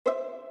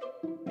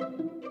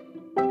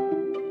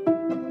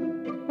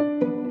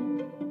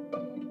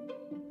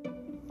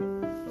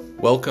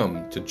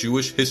Welcome to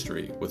Jewish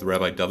History with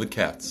Rabbi David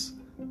Katz,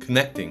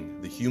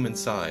 connecting the human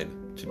side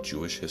to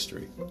Jewish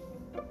history.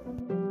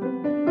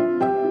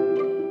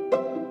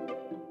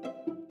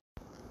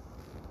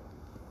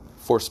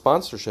 For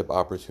sponsorship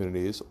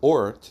opportunities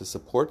or to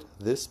support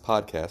this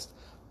podcast,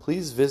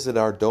 please visit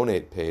our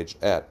donate page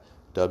at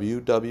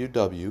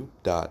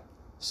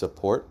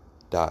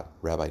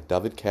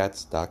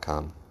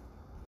www.support.rabbidavidkatz.com.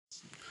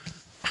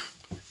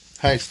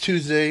 Hi, it's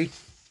Tuesday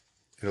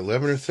at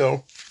 11 or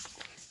so,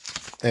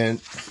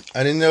 and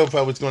I didn't know if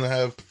I was going to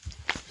have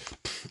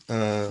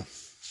a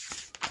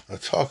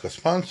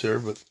sponsor,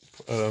 but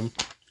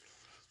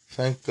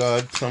thank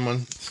God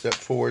someone stepped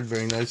forward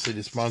very nicely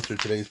to sponsor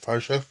today's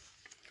Parsha.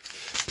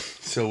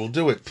 So we'll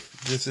do it.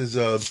 This is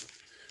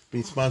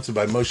being sponsored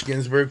by Moshe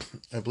Ginsburg,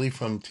 I believe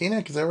from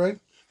Teaneck, is that right?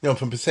 No,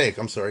 from Passaic,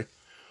 I'm sorry.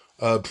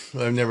 I've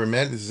never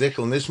met. This is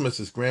Zekel Nishmas,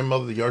 his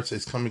grandmother. The yard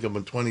is coming up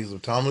on 20th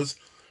of Tammuz.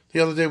 The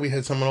other day we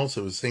had someone else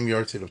who was the same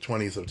yard state of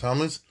 20th of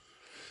Tammuz.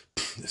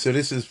 So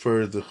this is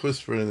for the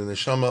chus for the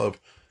neshama of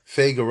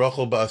Fei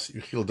Garachel Bas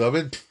Yechiel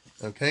David.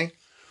 Okay?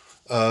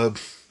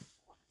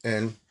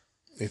 And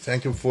they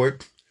thank him for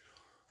it.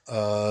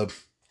 I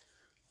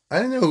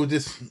don't know who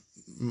this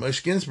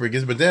Moshe Ginsburg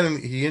is, but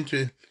then he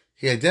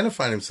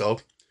identified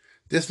himself.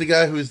 This is the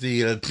guy who's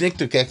the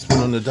Dikduk expert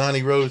on the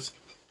Donnie Rose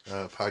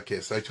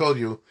podcast. I told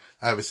you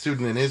I have a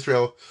student in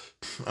Israel.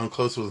 I'm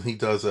close with him. He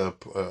does a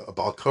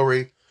Baal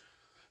Koreh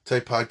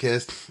type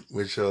podcast,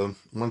 which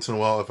once in a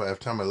while, if I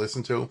have time, I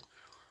listen to.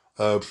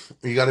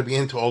 You got to be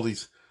into all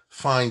these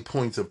fine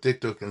points of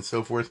Dikduk and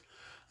so forth.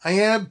 I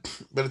am,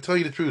 but to tell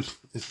you the truth,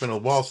 it's been a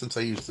while since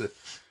I used to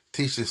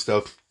teach this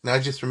stuff. Now I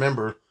just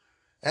remember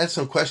I had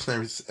some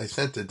questions I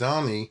sent to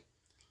Donnie,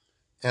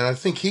 and I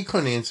think he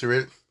couldn't answer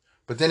it,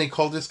 but then he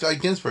called this guy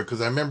Ginsburg,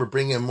 because I remember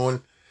bringing him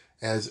on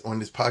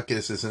this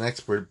podcast as an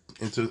expert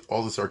into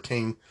all this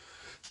arcane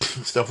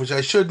stuff, which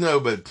I should know,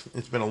 but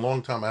it's been a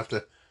long time. I have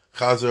to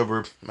chaz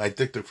over my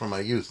Dikduk from my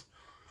youth.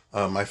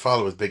 My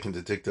father was big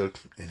into Dikduk,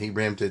 and he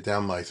rammed it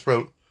down my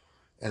throat,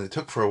 and it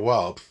took for a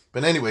while.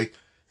 But anyway,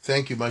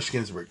 thank you, Moshe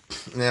Ginsburg.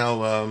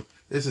 Now,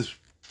 this is,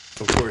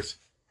 of course,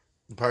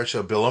 the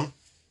Parsha Bilam,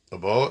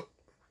 of all.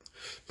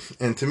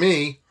 And to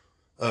me,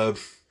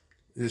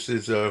 this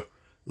is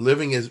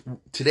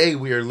today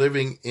we are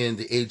living in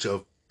the age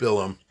of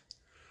Bilam,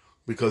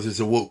 because it's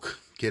awoke.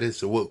 Get it?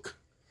 It's awoke.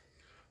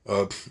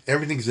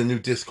 Everything's a new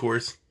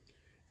discourse,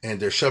 and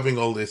they're shoving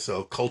all this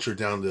culture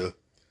down the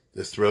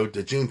throat.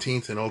 The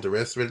Juneteenth and all the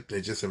rest of it,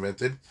 they just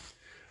invented.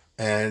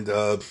 And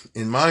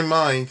in my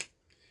mind,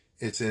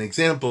 it's an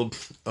example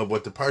of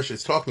what the Parsha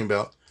is talking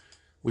about,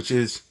 which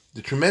is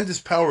the tremendous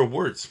power of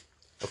words,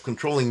 of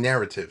controlling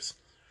narratives.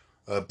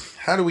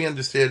 How do we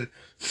understand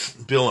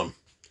Bilam?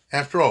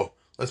 After all,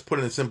 let's put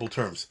it in simple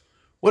terms.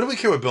 What do we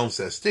care what Bilam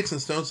says? Sticks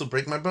and stones will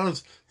break my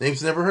bones.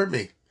 Names never hurt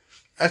me.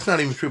 That's not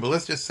even true, but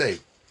let's just say.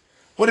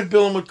 What if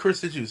Bilam would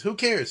curse the Jews? Who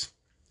cares?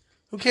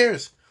 Who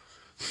cares?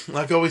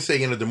 Like I always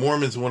say, the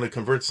Mormons want to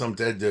convert some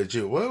dead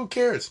Jew. Well, who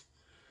cares?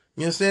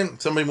 You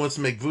understand? Somebody wants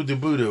to make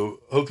voodoo,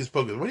 hocus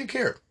pocus. What do you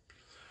care?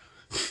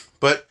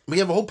 But we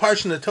have a whole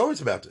portion of the Torah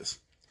about this.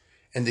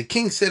 And the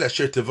king said,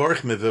 Asher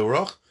tevarich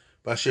mevorach,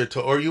 Asher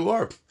ta'or you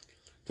are.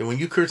 That when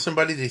you curse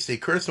somebody, they stay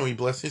cursed, and when you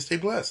bless them, they stay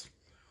blessed.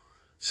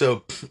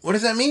 So, what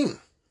does that mean?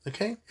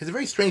 Okay? It's a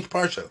very strange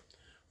parsha.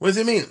 What does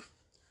it mean?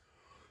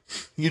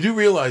 You do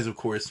realize, of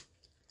course,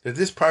 that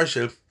this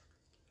parsha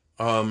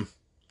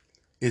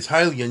is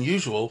highly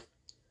unusual,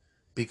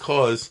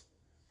 because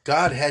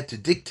God had to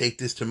dictate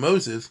this to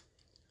Moses,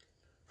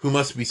 who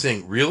must be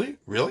saying, really?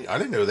 Really? I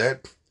didn't know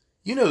that.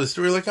 You know the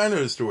story like I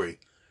know the story.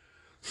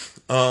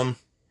 The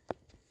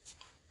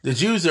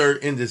Jews are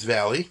in this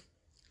valley,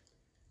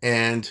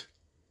 and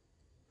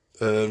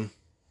the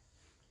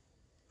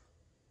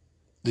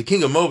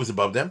king of Moab is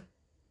above them,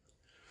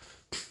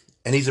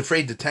 and he's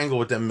afraid to tangle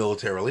with them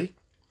militarily.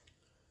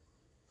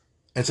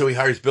 And so he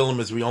hires Bilam,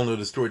 as we all know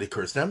the story, to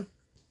curse them.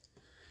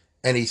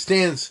 And he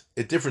stands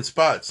at different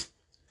spots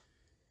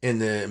in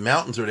the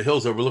mountains or the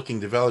hills overlooking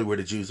the valley where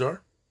the Jews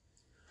are.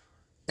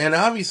 And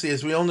obviously,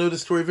 as we all know the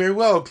story very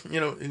well,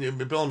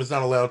 Bilam is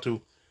not allowed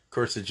to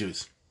curse the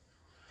Jews.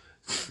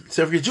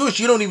 So if you're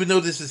Jewish, you don't even know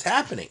this is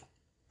happening.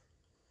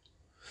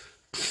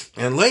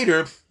 And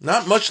later,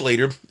 not much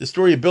later, the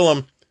story of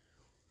Bilam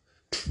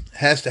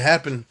has to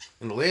happen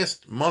in the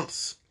last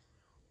months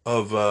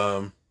of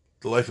the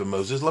life of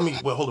Moses. Hold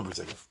on for a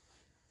second.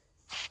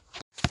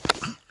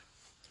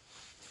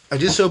 I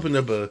just opened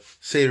up a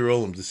Seder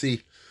Olam to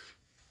see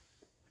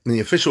in the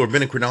official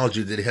rabbinic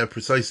chronology that they have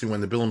precisely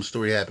when the Bilam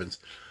story happens.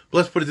 But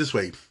let's put it this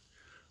way.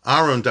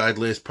 Aaron died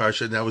last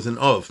Parsha, and that was in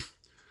Ov.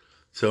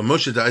 So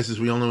Moshe dies, as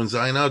we all know, in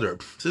Zion Adar.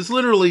 So it's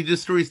literally,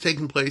 this story is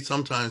taking place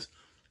sometime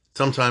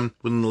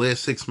within the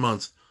last 6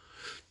 months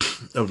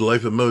of the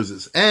life of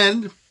Moses.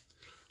 And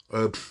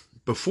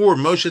before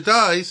Moshe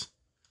dies,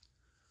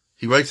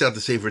 he writes out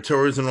the Sefer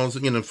Torahs and also,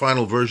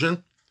 final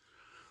version,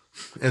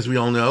 as we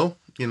all know.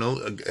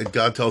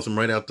 God tells him,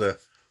 write out the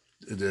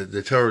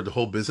the Torah, the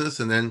whole business,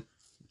 and then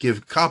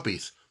give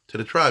copies to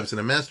the tribes and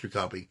a master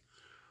copy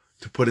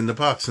to put in the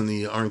box in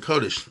the Aron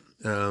Kodesh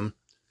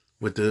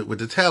with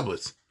the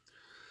tablets.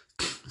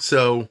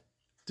 So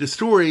the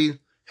story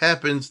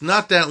happens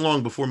not that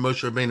long before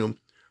Moshe Rabbeinu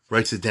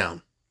writes it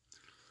down.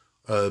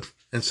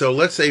 And so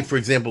let's say, for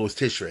example, it was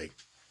Tishrei.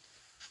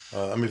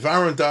 If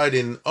Aaron died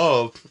in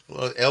Elul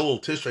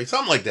Tishrei,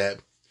 something like that,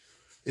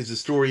 is the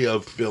story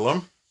of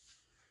Bilam.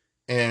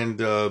 And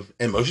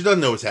Moshe doesn't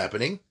know what's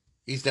happening.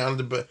 He's down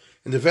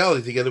in the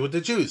valley together with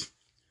the Jews.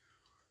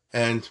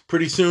 And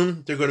pretty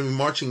soon, they're going to be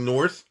marching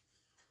north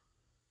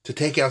to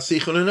take out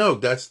Sichon and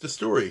Og. That's the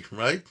story,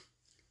 right?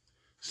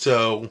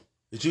 So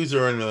the Jews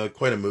are in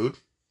quite a mood.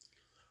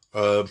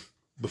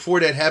 Before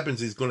that happens,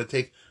 he's going to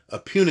take a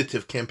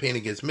punitive campaign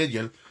against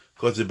Midian,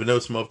 because of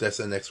Benos Moab. That's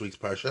the next week's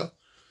parsha.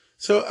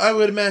 So I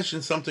would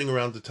imagine something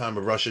around the time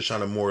of Rosh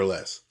Hashanah, more or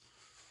less.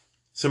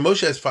 So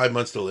Moshe has 5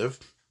 months to live,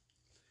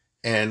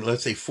 and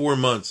let's say 4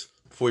 months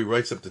before he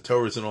writes up the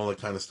Torahs and all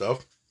that kind of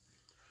stuff.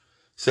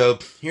 So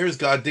here's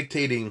God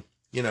dictating,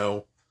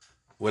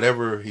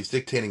 whatever he's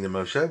dictating to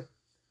Moshe.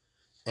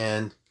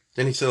 And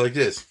then he said like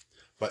this,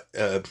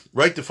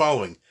 write the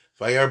following.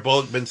 Vayar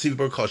Balak ben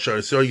Sibor kol shar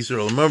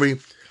Yisrael Amori,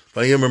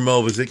 Vayomer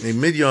Mo v'ziknei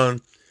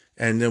Midian,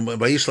 and then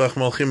Vayishlach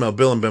Malchim al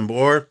Bilam ben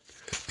Beor,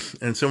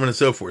 and so on and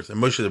so forth.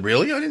 And Moshe said,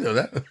 really? I didn't know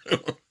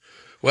that.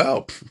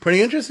 Wow,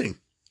 pretty interesting.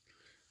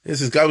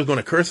 This guy was going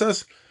to curse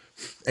us,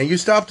 and you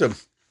stopped him.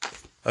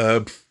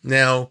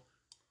 Now,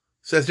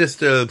 so that's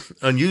just an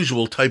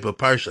unusual type of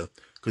parsha,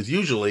 because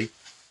usually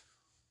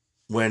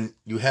when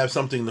you have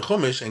something in the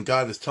Chumash and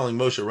God is telling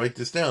Moshe, write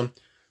this down,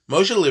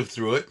 Moshe lived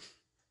through it.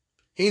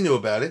 He knew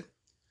about it.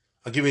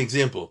 I'll give you an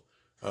example.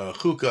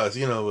 Chukas,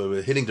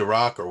 hitting the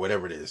rock or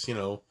whatever it is,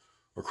 or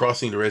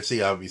crossing the Red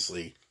Sea,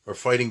 obviously, or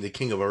fighting the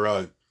king of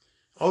Arad.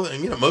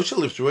 Moshe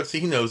lived through it, so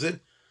he knows it.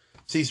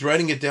 So he's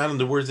writing it down in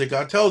the words that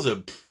God tells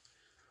him.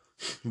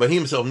 But he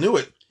himself knew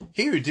it.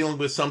 Here you're dealing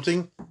with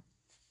something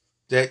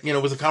that,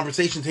 was a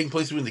conversation taking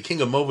place between the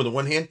king of Moab on the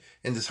one hand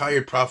and this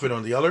hired prophet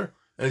on the other,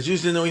 and the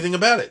Jews didn't know anything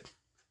about it.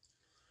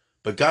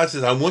 But God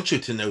says, I want you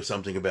to know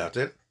something about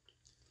it,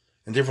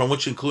 and therefore I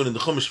want you to include it in the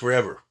Chumash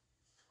forever.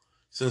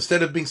 So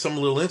instead of being some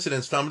little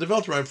incident, Stam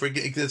developed around for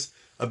this,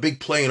 a big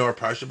play in our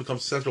parsha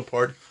becomes a central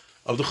part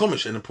of the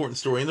Chumash, an important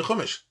story in the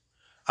Chumash.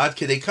 Ad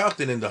Kedei Kach,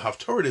 that in the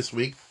Haftorah this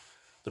week,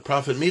 the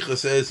prophet Micha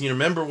says,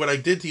 remember what I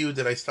did to you,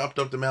 that I stopped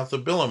up the mouth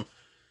of Bilam.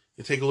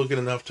 You take a look at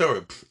the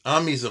Haftorah.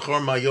 Ami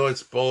Zachor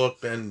Mayoetz Balak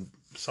ben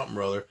something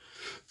or other,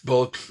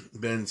 Balak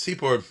ben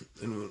Sipor,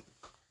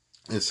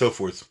 and so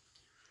forth.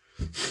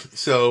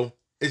 So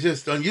it's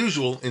just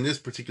unusual in this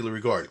particular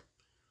regard.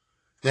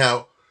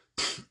 Now,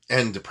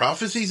 and the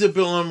prophecies of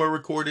Bilam are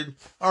recorded.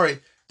 All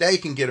right, that you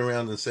can get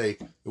around and say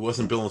it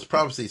wasn't Bilam's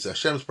prophecies,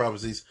 it's Hashem's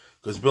prophecies,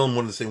 because Bilam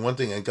wanted to say one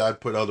thing and God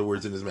put other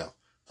words in his mouth.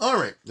 All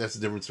right, that's a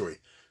different story.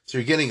 So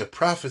you're getting a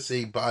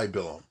prophecy by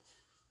Bilam.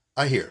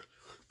 I hear.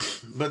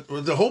 But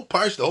the whole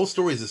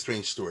story is a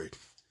strange story.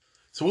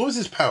 So what was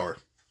his power?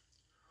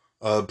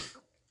 And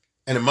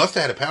it must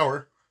have had a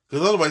power,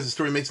 because otherwise the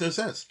story makes no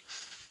sense.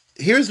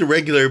 Here's my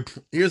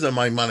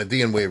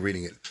Maimonidean way of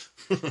reading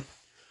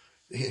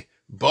it.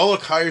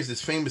 Balak hires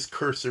this famous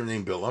curser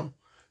named Bilam.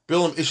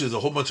 Bilam issues a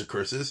whole bunch of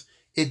curses.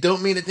 It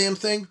don't mean a damn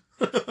thing.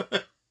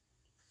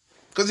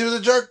 Because he was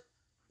a jerk.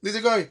 He's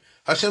a guy.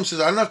 Hashem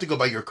says, I don't have to go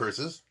by your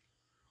curses.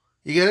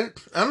 You get it?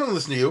 I don't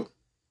listen to you.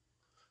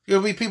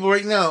 There'll be people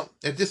right now,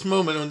 at this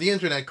moment on the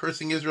internet,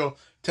 cursing Israel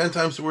 10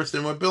 times worse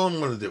than what Bilam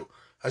wanted to do.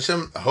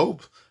 Hashem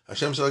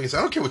says,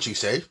 I don't care what you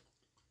say.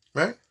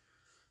 Right?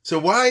 So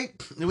why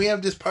do we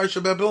have this parsha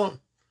about Bilam?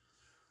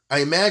 I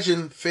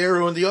imagine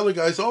Pharaoh and the other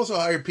guys also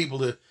hired people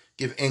to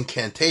give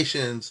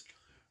incantations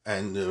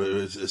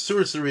and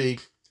sorcery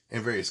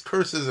and various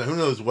curses and who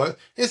knows what.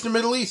 It's the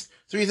Middle East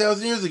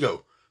 3,000 years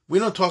ago. We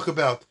don't talk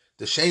about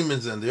the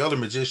shamans and the other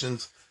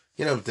magicians,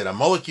 that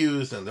Amalek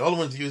used and the other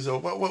ones used.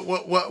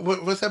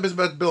 What's happened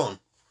about Bilam?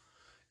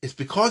 It's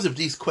because of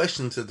these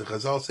questions that the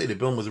Chazal say that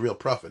Bilam was a real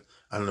prophet.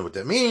 I don't know what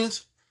that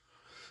means.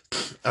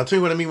 I'll tell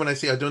you what I mean when I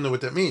say I don't know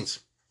what that means.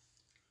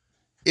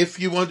 If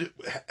you want to,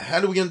 how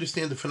do we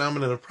understand the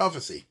phenomenon of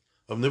prophecy,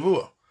 of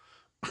Nevuah?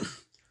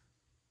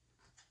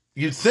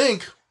 You'd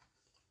think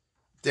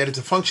that it's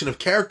a function of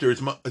character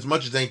as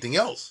much as anything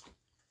else.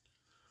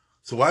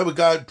 So why would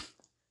God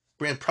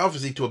grant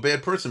prophecy to a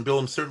bad person?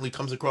 Bilam certainly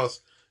comes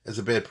across as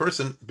a bad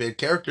person, bad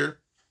character.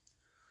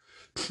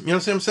 You know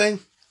what I'm saying?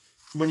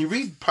 When you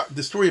read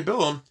the story of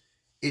Bilam,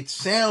 it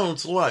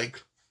sounds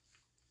like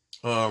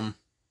a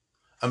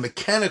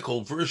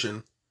mechanical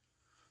version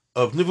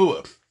of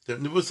Nevuah.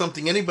 That Nevuah is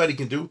something anybody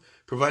can do,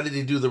 provided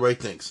they do the right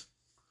things.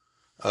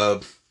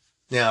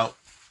 Now,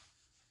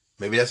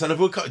 maybe that's not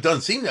Nevuah. It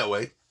doesn't seem that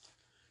way.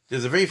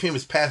 There's a very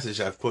famous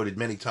passage I've quoted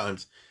many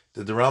times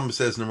that the Rambam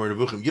says in the Moreh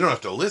Nevuchim. You don't have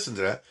to listen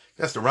to that.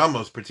 That's the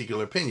Rambam's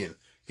particular opinion.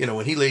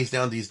 When he lays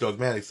down these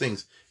dogmatic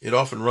things, it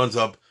often runs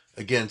up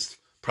against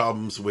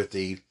problems with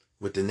the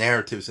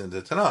narratives in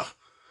the Tanakh.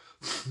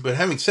 But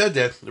having said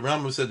that, the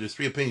Rambam said there's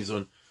three opinions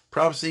on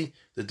prophecy,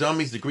 the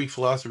dummies, the Greek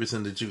philosophers,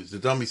 and the Jews. The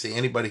dummies say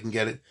anybody can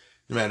get it,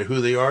 no matter who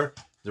they are.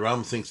 The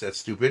Rambam thinks that's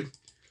stupid.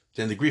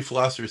 Then the Greek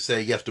philosophers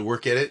say you have to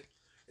work at it.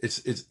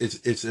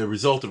 It's a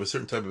result of a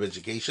certain type of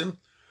education,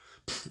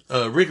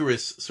 a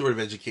rigorous sort of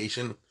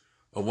education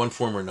of one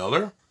form or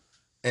another.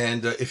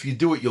 And if you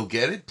do it, you'll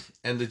get it.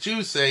 And the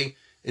Jews say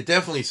it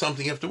definitely is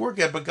something you have to work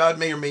at, but God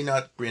may or may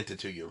not grant it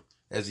to you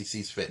as he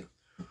sees fit.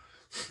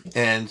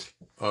 And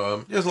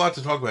there's a lot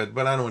to talk about,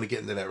 but I don't want to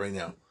get into that right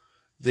now.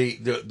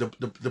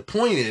 The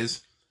point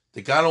is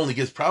that God only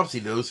gives prophecy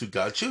to those who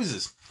God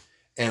chooses.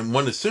 And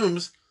one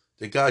assumes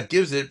that God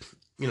gives it,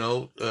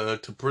 to a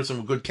person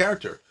with good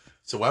character.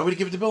 So why would he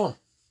give it to Bilam?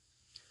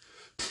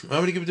 Why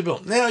would he give it to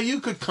Bilam? Now, you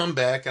could come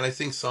back, and I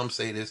think some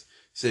say this,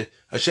 say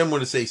Hashem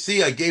would say,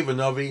 see, I gave a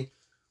Navi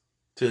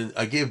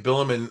I gave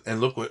Bilam, and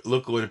look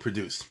what it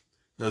produced.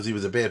 He knows he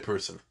was a bad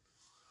person.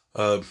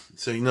 So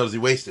he knows he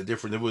wasted.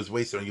 Different, it was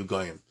wasted on you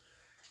Goyim.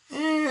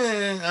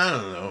 I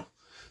don't know.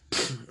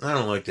 I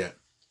don't like that.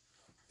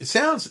 It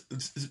sounds,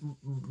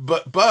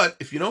 but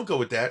if you don't go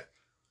with that,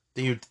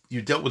 then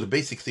you dealt with a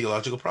basic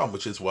theological problem,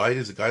 which is why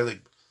is a guy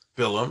like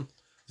Bilam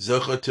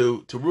zocha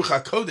to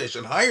Ruach HaKodesh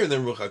and higher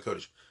than Ruach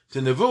HaKodesh, to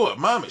Nevuah,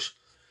 Mamish.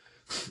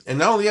 And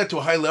not only that, to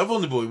a high level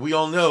of Nevuah, we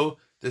all know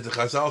that the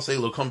Chazal say,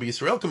 Lo kam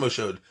b'Yisrael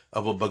kamoshod,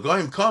 avo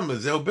bagoyim kam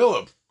zeo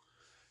Bilam.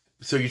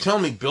 So you're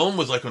telling me Bilam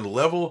was like on the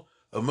level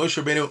of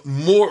Moshe Rabbeinu,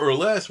 more or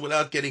less,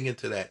 without getting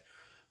into that.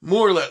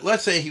 More or less,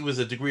 let's say he was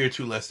a degree or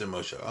two less than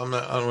Moshe. I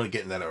don't want to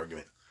get in that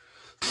argument.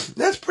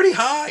 That's pretty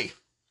high.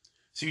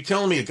 So you're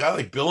telling me a guy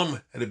like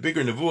Bilam had a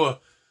bigger nevuah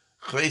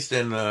place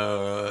than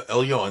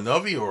Eliyahu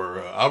Hanavi or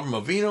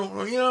Avraham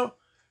Avinu,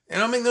 it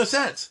don't make no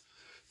sense.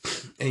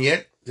 And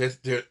yet, that's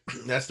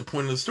the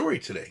point of the story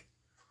today.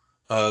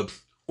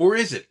 Or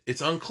is it?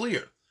 It's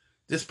unclear.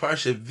 This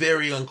parsha is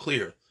very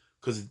unclear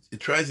because it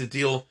tries to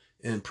deal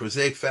in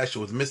prosaic fashion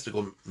with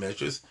mystical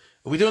measures,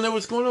 and we don't know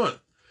what's going on.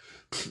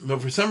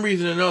 But for some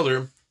reason or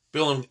another,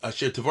 Bilam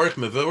asher tavarich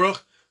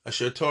mevorach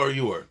asher tar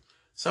yuar.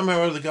 Somehow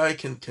or other, the guy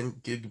can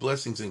give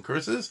blessings and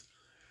curses.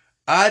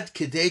 Ad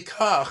kedei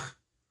kach,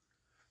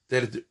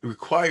 that it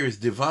requires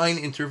divine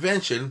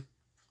intervention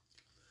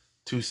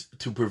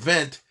to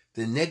prevent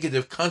the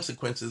negative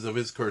consequences of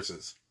his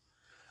curses.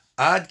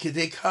 Ad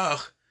kedei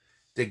kach,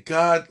 that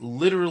God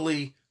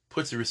literally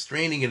puts a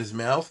restraining in his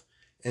mouth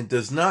and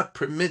does not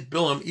permit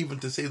Bilam even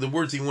to say the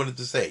words he wanted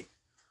to say.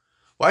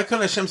 Why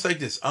can't Hashem say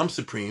this? I'm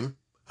supreme,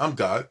 I'm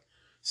God,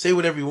 say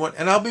whatever you want,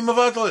 and I'll be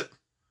mavatal it.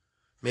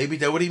 Maybe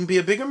that would even be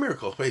a bigger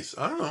miracle. Wait,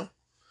 I don't know.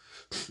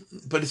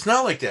 But it's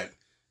not like that.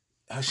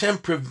 Hashem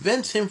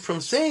prevents him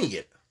from saying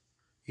it.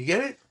 You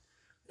get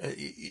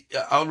it?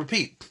 I'll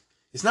repeat.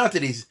 It's not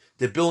that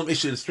Bilam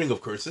issued a string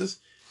of curses,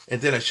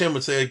 and then Hashem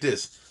would say like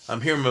this,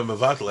 I'm here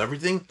mavatal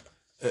everything.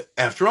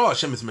 After all,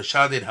 Hashem is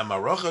Meshaded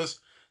Hamarachas.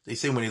 They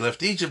say when he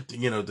left Egypt,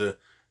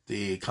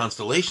 the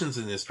constellations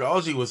and the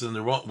astrology was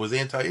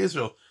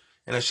anti-Israel,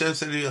 and Hashem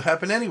said it'll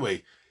happen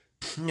anyway.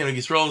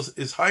 Yisrael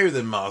is higher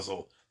than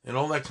Mazel, and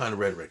all that kind of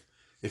rhetoric.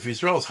 If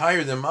Yisrael is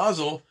higher than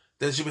Mazel,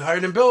 then it should be higher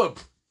than Bilam.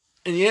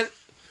 And yet,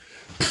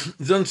 it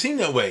doesn't seem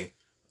that way.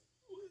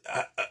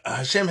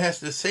 Hashem has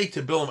to say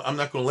to Bilam, I'm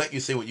not going to let you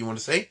say what you want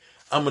to say.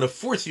 I'm going to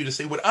force you to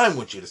say what I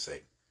want you to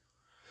say.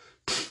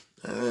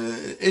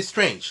 It's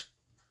strange.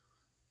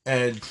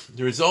 And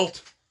the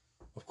result,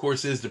 of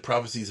course, is the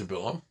prophecies of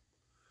Bilam,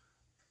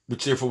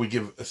 which therefore we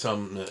give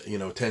some,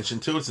 attention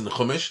to. It's in the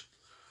Chumash.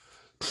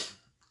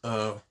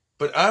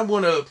 But I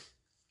want to,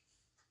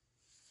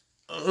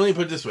 let me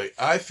put it this way.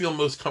 I feel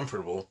most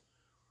comfortable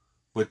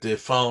with the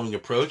following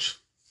approach,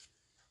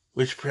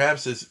 which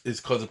perhaps is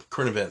called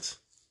current events.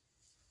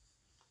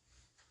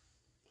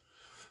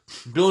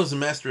 Bilam is a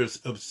master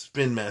of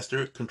spin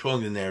master,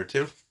 controlling the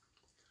narrative.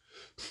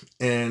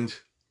 And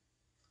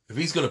if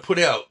he's going to put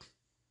out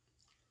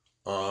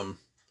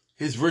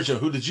his version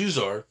of who the Jews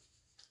are,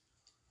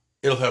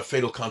 it'll have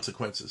fatal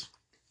consequences.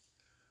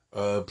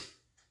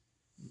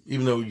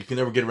 Even though you can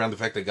never get around the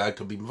fact that God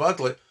could be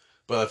mavadle,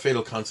 but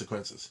fatal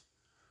consequences.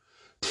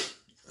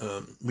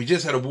 We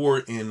just had a war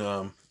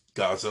in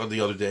Gaza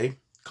the other day,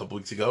 a couple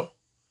weeks ago,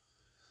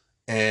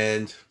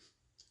 and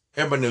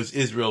everybody knows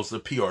the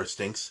PR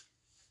stinks.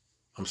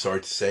 I'm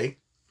sorry to say.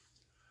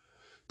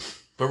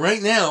 But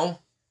right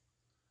now,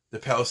 the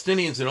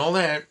Palestinians and all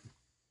that,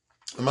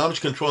 I'm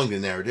controlling the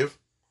narrative.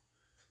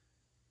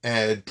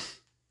 And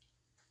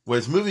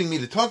what's moving me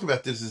to talk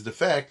about this is the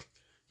fact,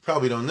 you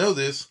probably don't know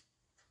this,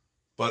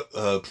 but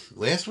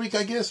last week,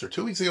 I guess, or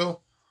 2 weeks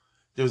ago,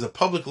 there was a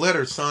public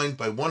letter signed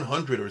by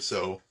 100 or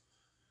so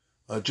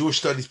Jewish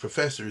studies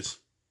professors.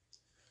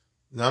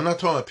 Now, I'm not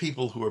talking about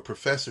people who are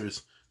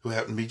professors who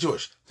happen to be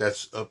Jewish.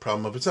 That's a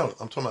problem of its own.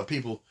 I'm talking about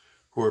people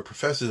who are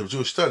professors of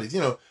Jewish studies,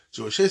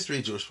 Jewish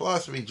history, Jewish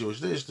philosophy, Jewish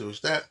this,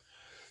 Jewish that,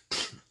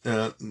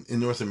 in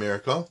North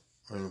America,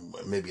 or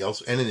maybe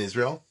else, and in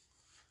Israel.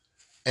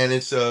 And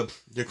it's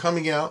they're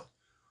coming out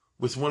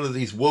with one of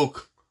these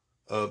woke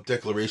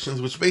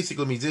declarations, which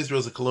basically means Israel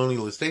is a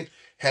colonial state,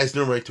 has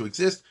no right to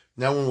exist.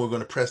 Now when we're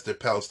going to press the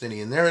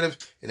Palestinian narrative,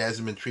 it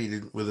hasn't been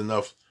treated with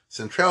enough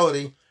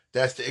centrality,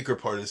 That's the Iker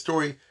part of the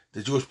story.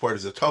 The Jewish part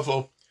is a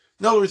tuffle.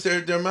 In other words,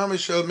 they're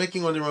mamish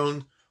making on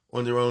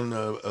their own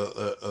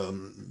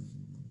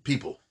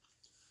people.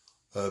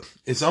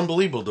 It's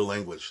unbelievable, the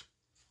language.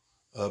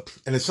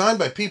 And it's signed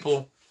by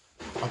people,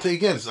 I'll tell you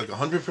again, it's like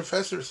 100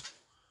 professors.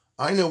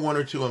 I know one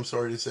or two, I'm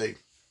sorry to say.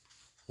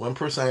 One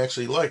person I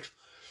actually liked.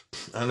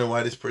 I don't know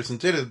why this person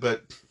did it,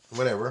 but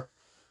whatever.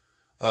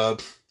 And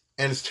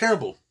it's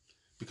terrible,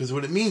 because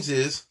what it means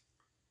is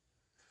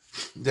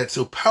that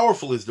so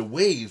powerful is the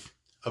wave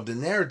of the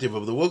narrative,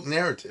 of the woke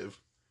narrative,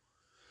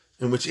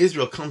 in which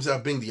Israel comes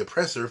out being the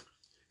oppressor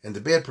and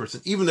the bad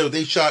person, even though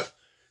they shot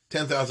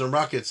 10,000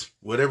 rockets,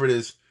 whatever it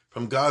is,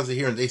 from Gaza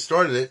here, and they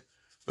started it.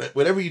 But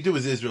whatever you do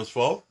is Israel's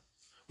fault.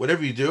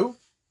 Whatever you do.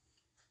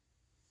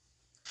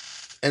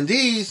 And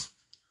these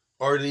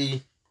are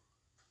the,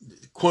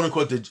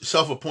 quote-unquote, the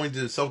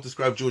self-appointed,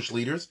 self-described Jewish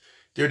leaders.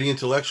 They're the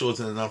intellectuals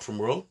in the non-from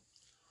world.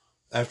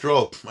 After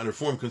all, on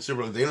Reform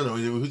conservative, they don't know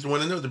who's the one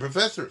to know, the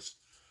professors.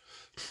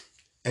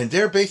 And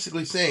they're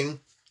basically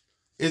saying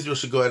Israel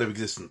should go out of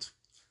existence.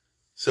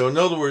 So in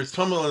other words,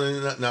 Tomal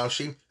and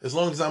Naushi, as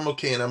long as I'm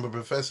okay and I'm a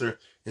professor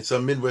in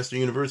some Midwestern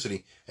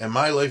university and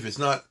my life is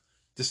not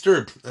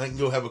disturbed and I can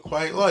go have a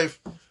quiet life,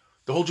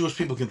 the whole Jewish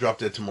people can drop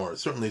dead tomorrow.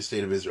 Certainly the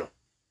state of Israel.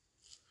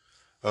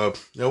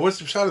 Now what's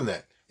the shot in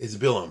that? It's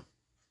Bilam.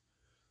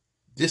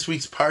 This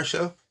week's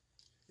Parsha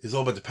is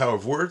all about the power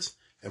of words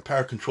and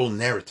power control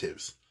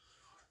narratives.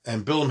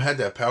 And Bilam had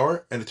that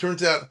power, and it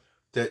turns out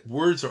that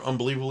words are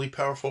unbelievably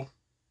powerful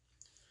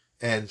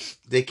and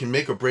they can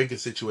make or break a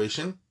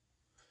situation.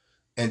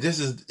 And this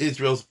is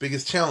Israel's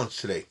biggest challenge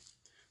today,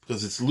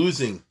 because it's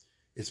losing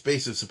its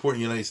base of support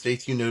in the United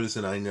States. You know this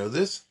and I know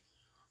this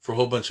for a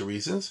whole bunch of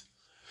reasons.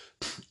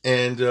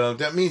 And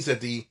that means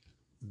that the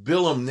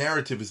Bilam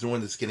narrative is the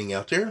one that's getting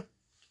out there.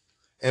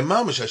 And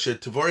Mamash Asher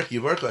Tavarich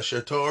Yivarch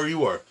Asher Ta'ar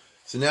you are.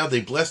 So now they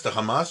bless the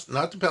Hamas,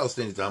 not the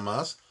Palestinians, the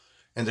Hamas,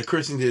 and they're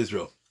cursing to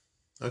Israel.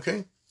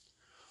 Okay?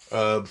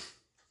 And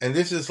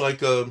this is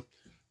like,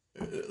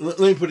 let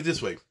me put it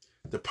this way.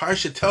 The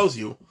Parsha tells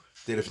you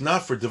that if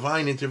not for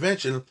divine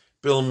intervention,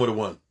 Bilam would have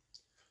won.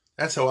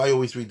 That's how I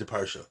always read the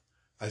Parsha.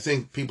 I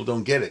think people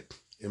don't get it,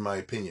 in my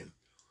opinion.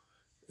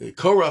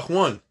 Korach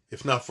won,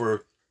 if not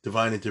for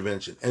divine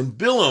intervention. And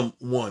Bilam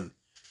won,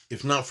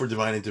 if not for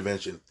divine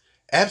intervention.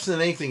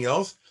 Absent anything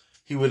else,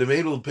 he would have been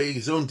able to pay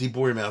his own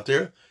Diborim out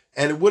there,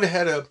 and it would have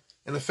had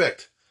an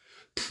effect.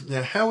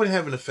 Now, how would it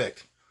have an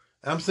effect?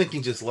 I'm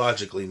thinking just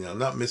logically now,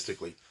 not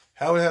mystically.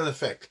 How would it have an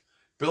effect?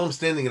 Bilam's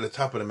standing at the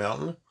top of the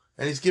mountain,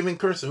 and he's giving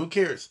curse. Who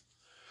cares?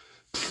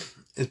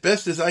 As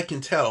best as I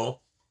can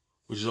tell,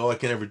 which is all I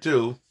can ever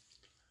do,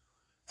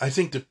 I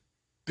think the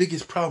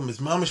biggest problem is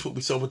mamish what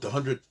we saw with the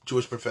 100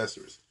 Jewish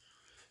professors.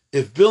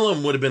 If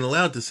Bilam would have been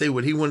allowed to say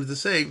what he wanted to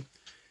say,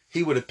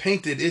 he would have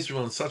painted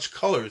Israel in such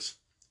colors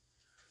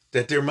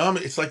that their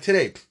mamish, it's like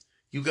today.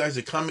 You guys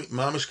are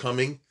mamish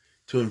coming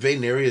to invade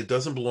an area that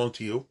doesn't belong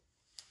to you.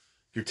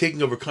 You're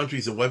taking over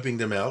countries and wiping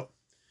them out.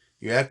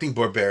 You're acting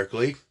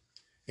barbarically.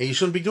 And you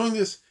shouldn't be doing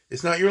this.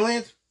 It's not your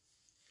land.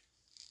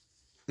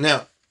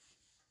 Now,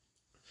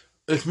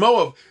 it's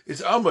Moab,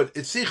 it's Ammon,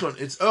 it's Sichon,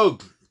 it's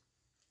Og,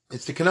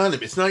 it's the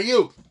Canaanim. It's not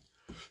you.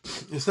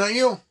 It's not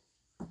you.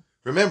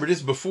 Remember, this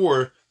is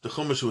before the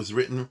Chumash was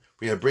written.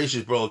 We had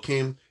Bereshis Bara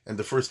Elokim and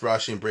the first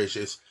Rashi in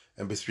Bereshis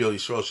and B'Sriel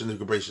Yisrael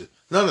Shenukah Bereshis.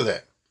 None of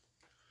that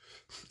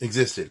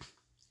existed.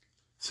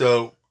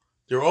 So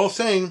they're all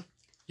saying,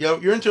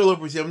 you're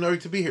interlopers, you have no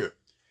right to be here.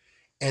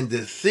 And the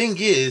thing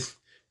is,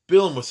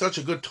 Bilam was such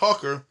a good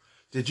talker,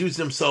 the Jews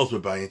themselves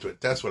would buy into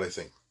it. That's what I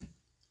think.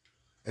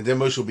 And then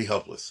Moshe will be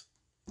helpless.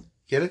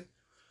 Get it?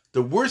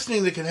 The worst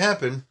thing that can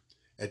happen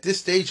at this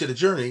stage of the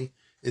journey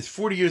is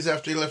 40 years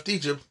after he left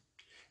Egypt,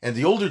 and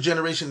the older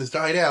generation has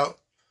died out,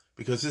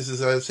 because this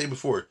is, as I say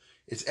before,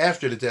 it's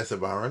after the death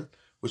of Aaron,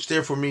 which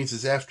therefore means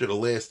it's after the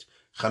last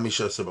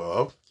Chamisha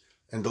B'Av,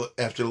 and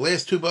after the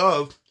last two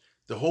B'Av,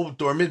 the whole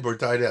Dor Midbar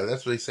died out.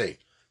 That's what they say.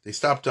 They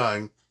stopped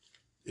dying.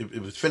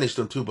 It was finished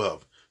on Tu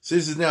B'Av. So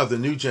this is now the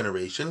new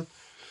generation.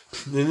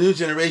 The new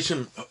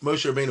generation,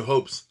 Moshe Rabbeinu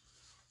hopes,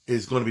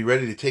 is going to be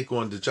ready to take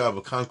on the job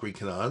of conquering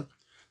Canaan.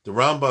 The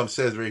Rambam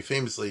says very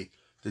famously,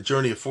 the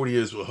journey of 40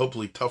 years will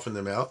hopefully toughen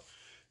them out.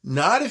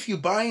 Not if you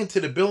buy into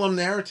the Bilam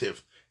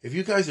narrative. If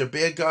you guys are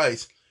bad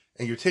guys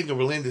and you're taking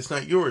over land that's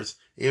not yours,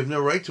 you have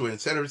no right to it,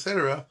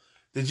 etc.,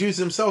 the Jews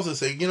themselves will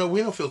say, we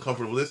don't feel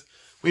comfortable with this.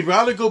 We'd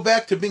rather go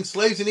back to being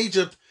slaves in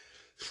Egypt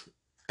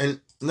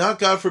and not,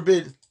 God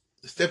forbid,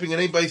 stepping on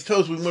anybody's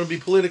toes. We want to be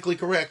politically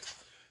correct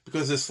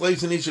because as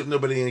slaves in Egypt,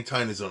 nobody any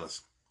time is on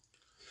us.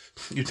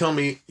 You tell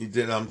me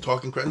that I'm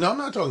talking crazy. No, I'm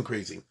not talking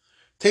crazy.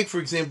 Take, for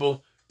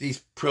example,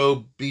 these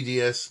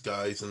pro-BDS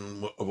guys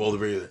and of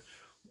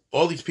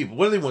all these people.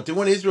 What do they want? They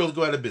want Israel to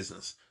go out of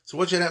business. So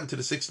what should happen to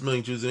the 6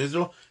 million Jews in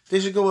Israel? They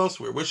should go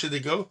elsewhere. Where should they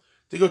go?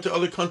 They go to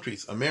other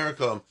countries,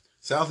 America,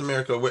 South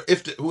America,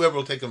 whoever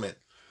will take them in.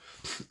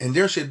 And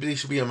they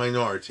should be a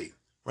minority,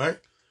 right?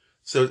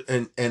 So,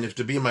 and if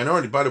to be a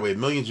minority, by the way,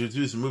 millions of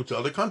Jews move to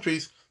other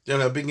countries, they'll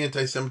have big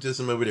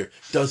anti-Semitism over there.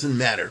 Doesn't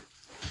matter.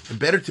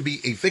 Better to be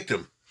a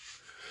victim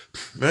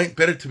right?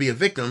 Better to be a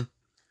victim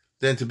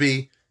than to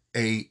be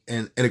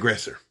an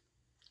aggressor.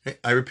 Right?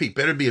 I repeat,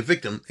 better to be a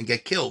victim and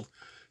get killed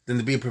than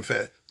to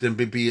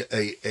be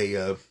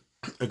a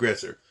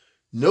aggressor.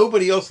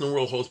 Nobody else in the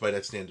world holds by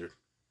that standard.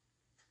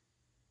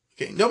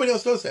 Okay, nobody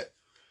else does that.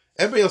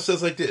 Everybody else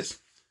says like this: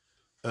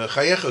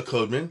 Chayecha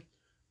Kodman,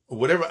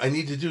 whatever I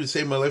need to do to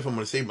save my life, I'm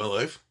going to save my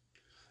life,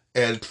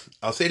 and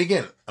I'll say it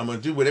again: I'm going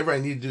to do whatever I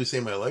need to do to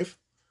save my life,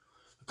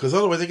 because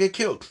otherwise I get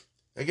killed.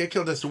 I get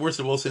killed. That's the worst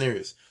of all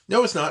scenarios.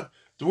 No, it's not.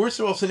 The worst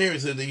of all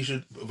scenarios is that you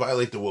should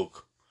violate the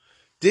woke.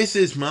 This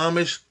is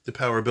mamish, the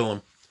power of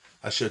Bilam.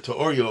 Asher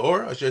ta'or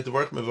yo'or, asher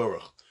t'varach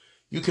mevorach.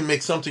 You can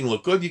make something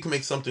look good, you can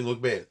make something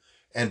look bad.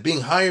 And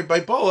being hired by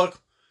Balak,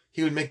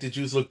 he would make the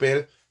Jews look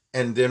bad,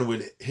 and then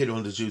would hit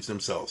on the Jews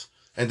themselves.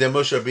 And then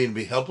Moshe Rabbeinu would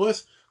be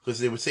helpless, because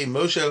they would say,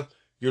 Moshe,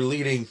 you're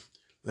leading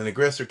an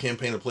aggressor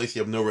campaign in a place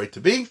you have no right to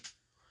be.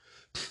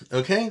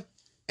 Okay?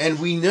 And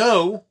we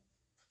know,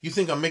 you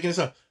think I'm making this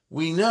up,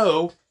 we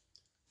know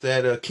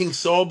that King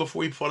Saul,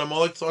 before he fought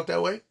Amalek, thought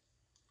that way.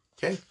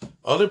 Okay?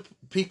 Other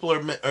people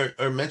are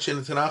mentioned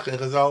in Tanakh and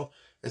Chazal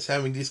as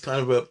having these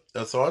kind of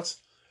thoughts.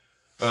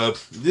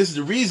 This is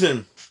the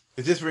reason,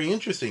 it's just very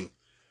interesting,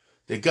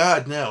 that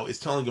God now is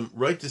telling him,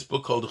 write this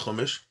book called the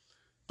Chumash.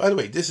 By the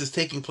way, this is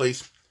taking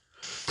place,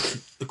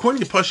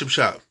 according to Pashup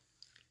Shah.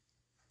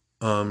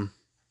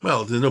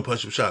 Well, there's no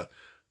Pashup Shah.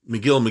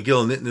 McGill,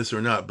 Nitness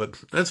or not, but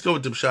let's go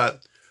with the shot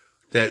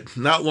that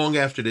not long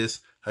after this,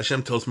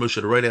 Hashem tells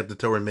Moshe to write out the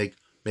Torah and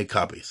make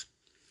copies.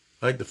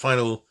 Right? The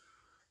final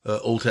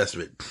Old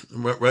Testament.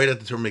 Write out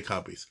the Torah and make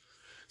copies.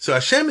 So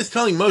Hashem is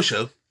telling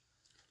Moshe,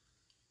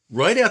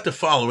 write out the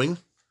following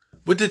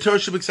with the Torah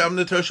Shabbat and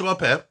the Torah Shabbat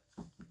Peh.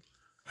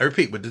 I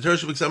repeat, with the Torah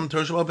Shabbat and the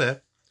Torah Shabbat Peh.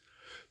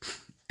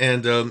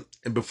 And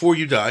before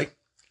you die,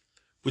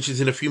 which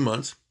is in a few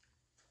months,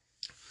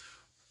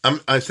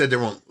 I said that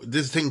wrong.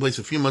 This is taking place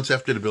a few months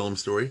after the Bilam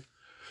story.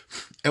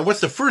 And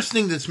what's the first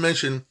thing that's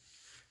mentioned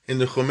in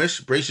the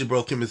Chumash? Bereshit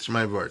bara Elokim et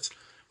Shamayim v'Haaretz.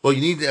 Well,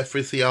 you need that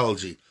for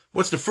theology.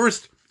 What's the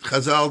first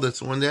Chazal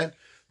that's on that?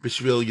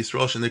 B'Shvil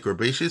Yisrael Shenikra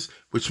Bereshis,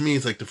 which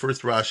means like the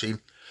first Rashi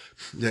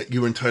that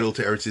you're entitled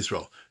to Eretz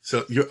Yisrael.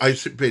 So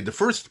the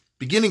first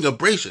beginning of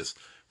Bereshis,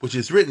 which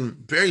is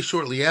written very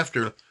shortly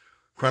after,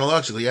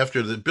 chronologically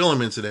after the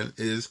Bilam incident,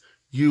 is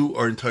you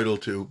are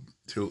entitled to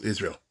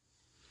Israel.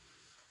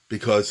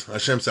 Because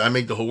Hashem said, I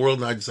make the whole world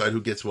and I decide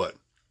who gets what.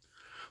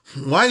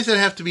 Why does it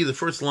have to be the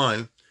first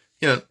line?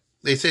 You know,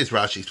 they say it's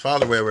Rashi's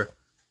father, whatever.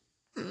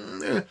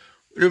 There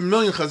are a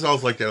million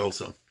chazals like that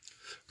also.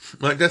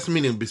 Like that's the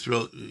meaning of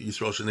Yisrael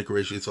Shenikra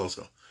Bereshis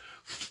also.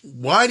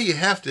 Why do you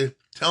have to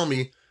tell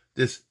me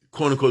this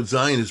quote-unquote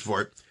Zionist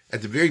part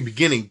at the very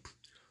beginning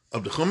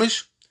of the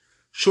Chumash,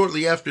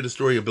 shortly after the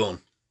story of Bilam?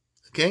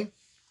 Okay?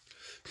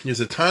 There's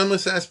a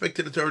timeless aspect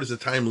to the Torah, there's a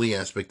timely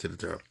aspect to the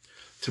Torah.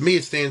 To me,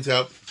 it stands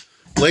out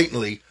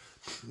blatantly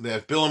that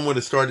if Bilam would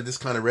have started this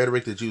kind of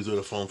rhetoric, the Jews would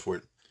have fallen for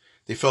it.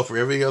 They fell for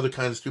every other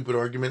kind of stupid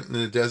argument in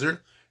the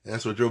desert, and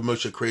that's what drove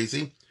Moshe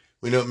crazy.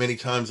 We know it many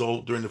times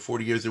all during the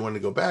 40 years they wanted to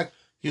go back.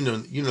 You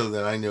know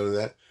that, I know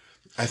that.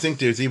 I think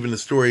there's even a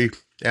story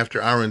after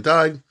Aaron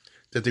died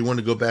that they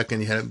wanted to go back and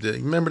he had to,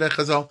 remember that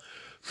Chazal?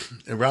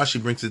 And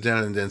Rashi brings it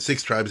down, and then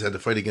 6 tribes had to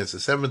fight against the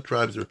 7th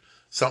tribes or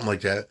something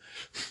like that.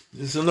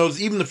 So notice,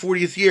 even the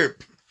 40th year,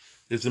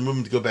 there's a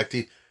movement to go back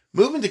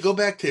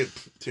to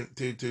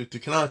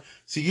Canaan.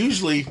 So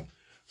usually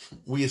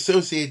we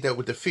associate that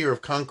with the fear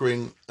of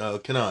conquering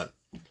Canaan,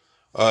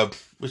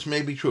 which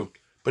may be true.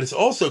 But it's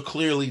also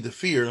clearly the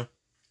fear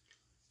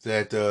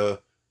that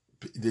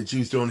the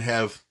Jews don't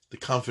have the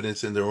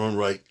confidence in their own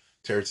right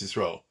to Eretz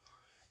Yisrael.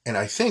 And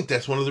I think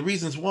that's one of the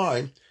reasons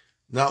why,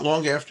 not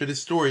long after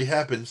this story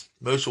happens,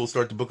 Moshe will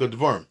start the book of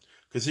Devarim.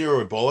 Because here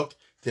are Balak,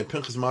 then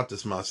Pinchas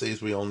Matas Maseh,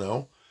 as we all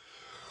know.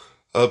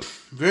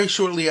 Very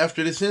shortly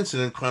after this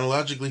incident,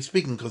 chronologically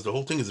speaking, because the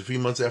whole thing is a few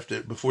months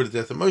before the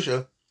death of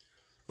Moshe,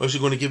 Moshe is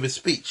going to give his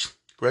speech,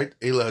 right?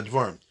 Eila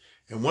Advarim.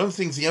 And one of the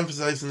things he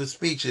emphasized in the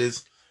speech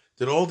is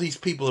that all these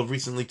people have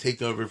recently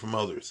taken over from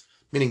others,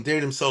 meaning they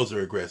themselves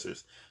are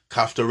aggressors.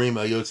 Kaftarim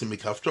Ayotzim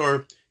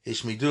Mikaftar,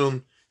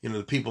 Ishmidum,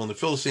 the people in the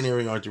Philistine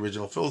area aren't the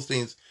original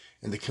Philistines,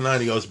 and the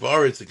Canaani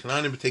Osbaritz, the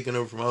Canaani have taken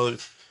over from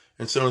others,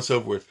 and so on and so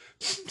forth.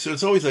 So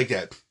it's always like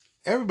that.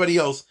 Everybody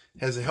else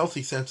has a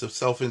healthy sense of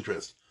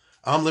self-interest.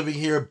 I'm living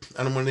here,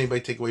 I don't want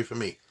anybody to take away from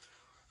me.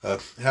 How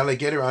did I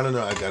get here? I don't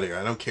know. I got here.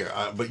 I don't care.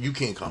 But you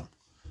can't come.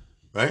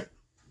 Right?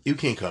 You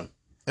can't come.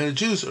 And the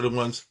Jews are the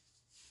ones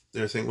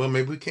that are saying, well,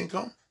 maybe we can't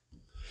come.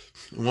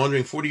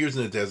 Wandering 40 years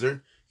in the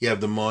desert, you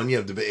have the Mon, you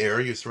have the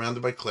Be'er, you're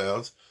surrounded by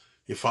clouds,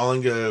 you're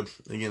following,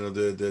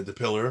 the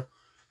pillar,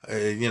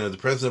 the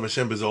presence of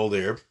Hashem is all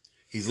there.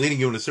 He's leading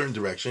you in a certain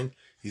direction.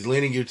 He's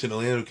leading you to the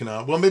land of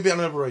Canaan. Well, maybe I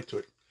don't have a right to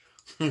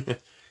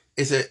it.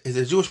 It's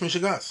a Jewish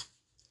Mishagas.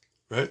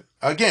 Right?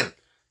 Again,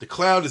 the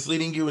cloud is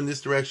leading you in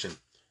this direction.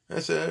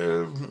 That's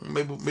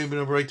maybe I don't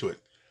have a right to it.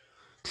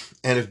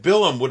 And if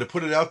Bilam would have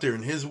put it out there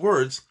in his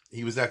words,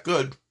 he was that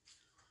good,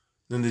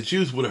 then the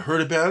Jews would have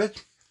heard about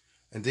it,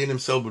 and they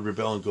themselves would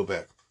rebel and go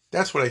back.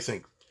 That's what I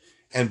think.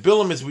 And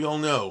Bilam, as we all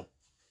know,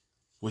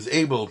 was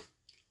able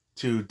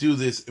to do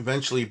this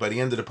eventually by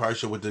the end of the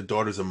parsha with the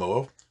daughters of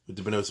Moab, with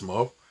the Benos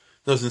Moab.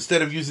 Thus,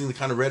 instead of using the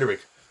kind of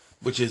rhetoric,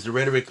 which is the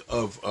rhetoric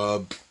of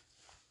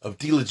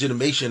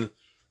delegitimation,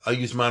 I'll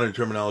use modern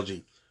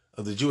terminology,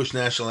 of the Jewish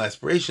national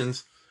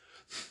aspirations,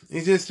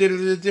 he just did it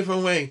a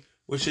different way,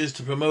 which is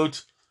to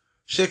promote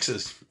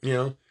shiksas,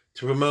 to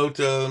promote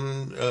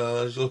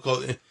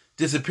so-called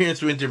disappearance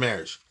through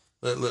intermarriage.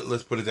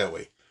 Let's put it that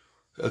way.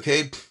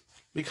 Okay?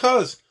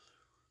 Because,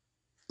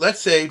 let's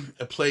say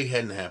a plague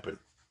hadn't happened.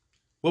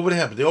 What would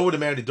have happened? They all would have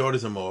married the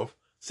daughters of Moab.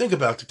 Think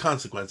about the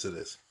consequence of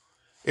this.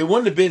 It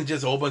wouldn't have been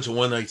just a whole bunch of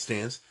one-night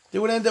stands. They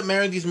would end up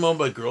marrying these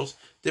Moabite girls.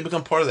 They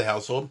become part of the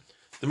household.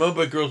 The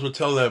Moabite girls would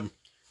tell them,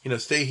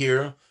 stay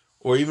here.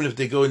 Or even if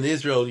they go into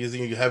Israel,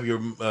 you have your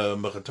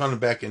Mechatanim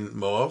back in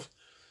Moab.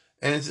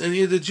 And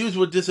the Jews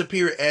would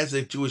disappear as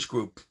a Jewish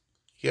group.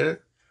 Get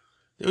it?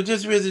 They would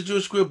disappear as a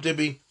Jewish group. They'd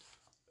be,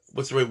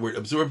 what's the right word?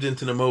 Absorbed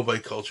into the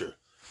Moabite culture.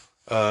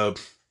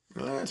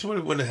 That's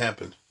what would have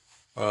happened.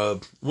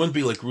 Wouldn't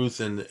be like Ruth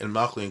and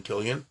Machli and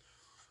Killian.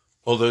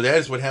 Although that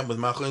is what happened with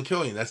Machli and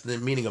Killian. That's the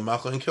meaning of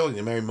Machli and Killian.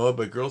 They married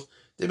Moabite girls.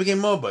 They became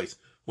Moabites.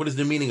 What is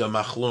the meaning of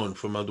Machlon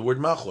from the word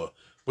Machla?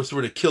 What's the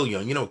word of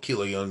Killian? You know what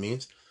Killian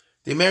means.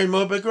 They married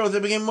Moabite girls. They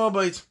became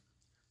Moabites.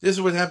 This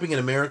is what's happening in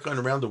America and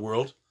around the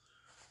world.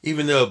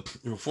 Even though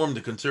Reformed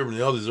and Conservative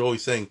elders are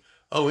always saying,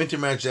 oh,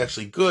 intermarriage is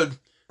actually good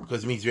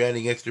because it means you're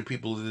adding extra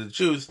people to the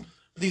Jews. But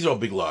these are all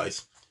big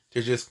lies.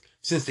 They're just,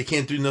 since they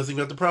can't do nothing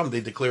about the problem,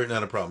 they declare it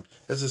not a problem.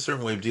 That's a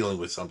certain way of dealing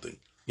with something.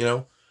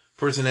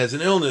 Person has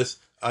an illness,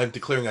 I'm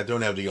declaring I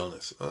don't have the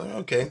illness.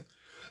 Okay.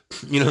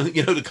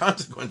 The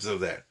consequence of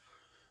that.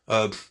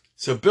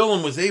 So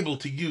Bilam was able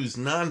to use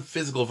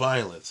non-physical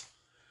violence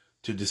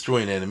to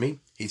destroy an enemy.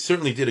 He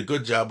certainly did a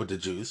good job with the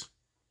Jews.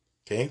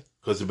 Okay?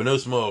 Because the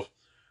Benos Moab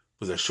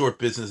was a short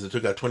business and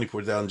took out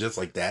 24,000 just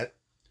like that.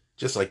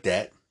 Just like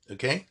that.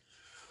 Okay?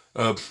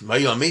 Isn't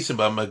that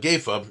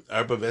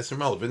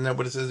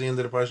what it says at the end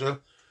of the parsha?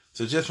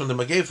 So just from the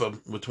Magefa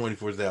with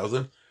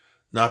 24,000,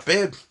 not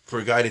bad for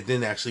a guy that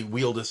didn't actually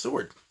wield a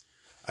sword.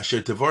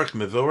 Asher tevarach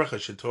mevorach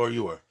asher tor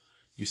yuar.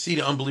 You see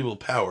the unbelievable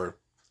power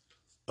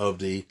of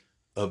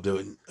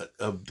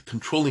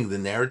controlling the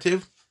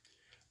narrative,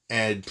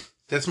 and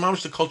that's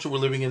mamish the culture we're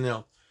living in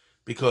now,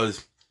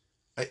 because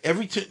they're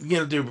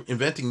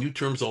inventing new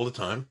terms all the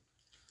time,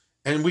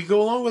 and we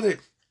go along with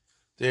it.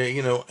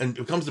 And it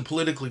becomes the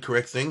politically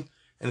correct thing,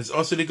 and it's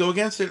also to go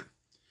against it.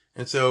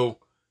 And so,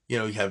 you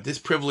have this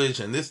privilege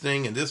and this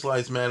thing and this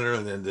lives matter,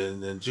 and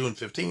then June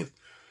 15th,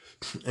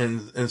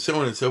 and so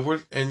on and so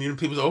forth. And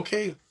people say,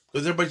 okay,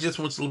 because everybody just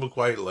wants a little bit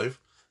quiet life.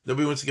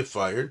 Nobody wants to get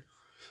fired.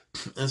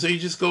 And so you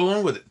just go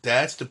along with it.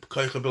 That's the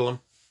Koich Bilam.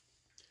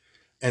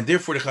 And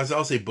therefore the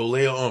Chazal say,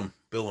 Bolea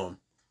Bilam.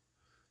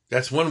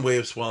 That's one way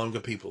of swallowing a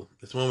people.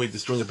 That's one way of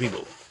destroying a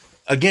people.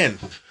 Again,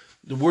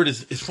 the word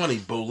is funny.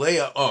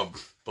 Bolea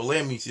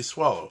Bolea means you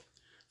swallow.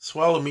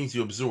 Swallow means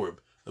you absorb.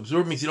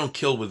 Absorb means you don't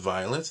kill with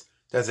violence.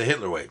 That's a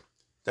Hitler way.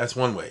 That's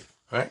one way.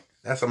 Right?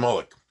 That's a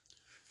Moloch.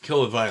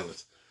 Kill with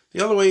violence.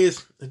 The other way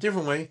is a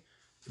different way,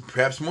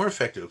 perhaps more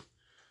effective.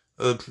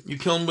 You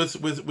kill them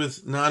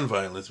with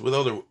non-violence, with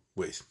other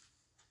ways.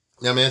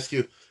 Now I'm going to ask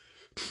you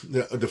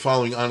the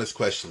following honest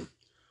question.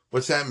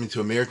 What's happening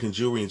to American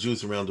Jewry and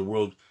Jews around the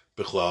world,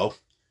 Bichlal?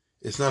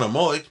 It's not a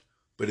Moloch,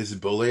 but is it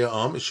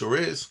Bolea It sure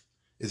is.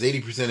 Is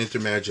 80%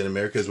 intermarriage in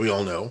America, as we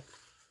all know.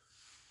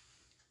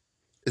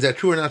 Is that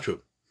true or not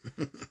true?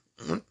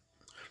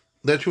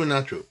 That's true or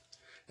not true?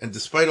 And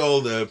despite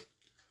all the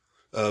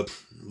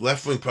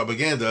left-wing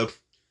propaganda,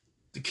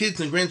 the kids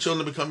and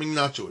grandchildren are becoming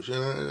not Jewish.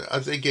 I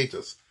say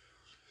Gatos.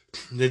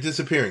 They're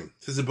disappearing.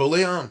 This is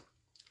Bolea.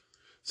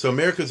 So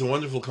America is a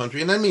wonderful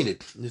country, and I mean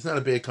it. It's not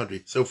a bad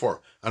country so far.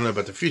 I don't know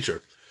about the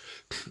future.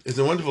 It's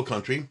a wonderful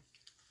country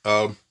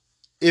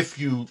if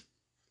you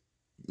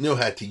know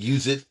how to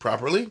use it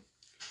properly.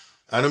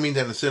 I don't mean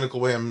that in a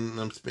cynical way.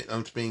 I'm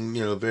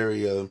being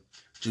very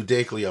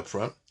Judaically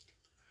upfront,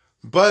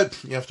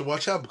 but you have to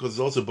watch out because it's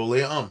also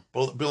Bolea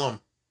Bilam.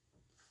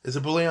 It's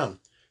a Bolea.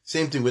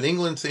 Same thing with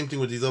England. Same thing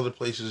with these other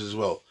places as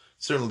well.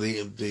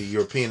 Certainly the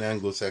European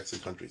Anglo-Saxon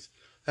countries.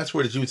 That's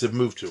where the Jews have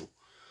moved to.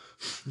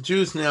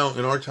 Jews now,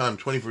 in our time,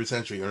 21st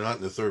century, are not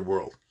in the third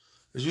world.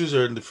 The Jews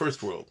are in the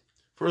first world.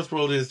 First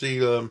world is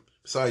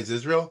besides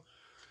Israel,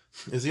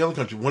 is the other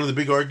country. One of the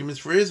big arguments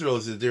for Israel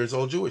is that there's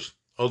all Jewish.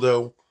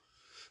 Although,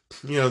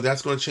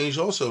 that's going to change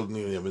also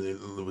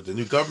with the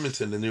new governments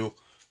and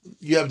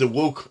you have the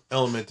woke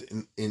element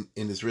in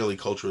Israeli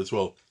culture as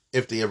well,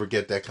 if they ever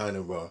get that kind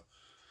of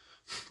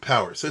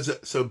power.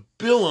 So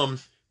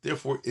Bilam,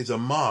 therefore, is a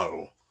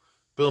model.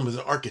 Bilam is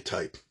an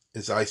archetype,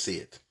 as I see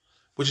it.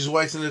 Which is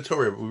why it's in the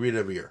Torah. We read it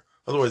every year.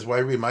 Otherwise, why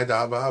read my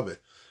Da'ava?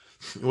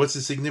 What's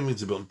the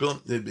significance of Bilam?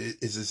 Bilam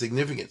is the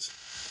significance.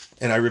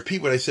 And I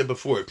repeat what I said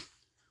before.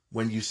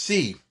 When you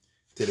see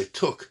that it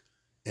took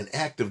an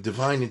act of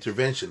divine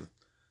intervention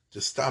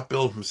to stop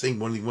Bilam from saying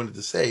what he wanted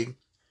to say,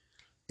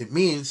 it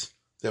means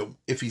that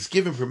if he's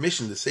given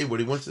permission to say what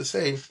he wants to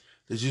say,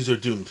 the Jews are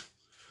doomed.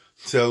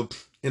 So,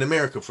 in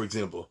America, for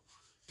example,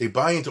 they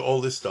buy into all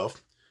this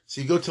stuff. So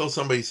you go tell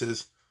somebody,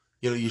 says,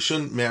 you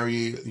shouldn't marry,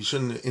 you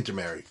shouldn't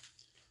intermarry.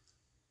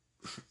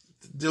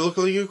 They look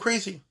like you're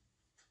crazy.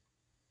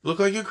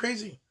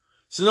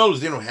 So no,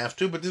 they don't have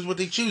to, but this is what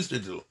they choose to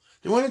do.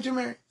 They want to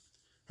intermarry,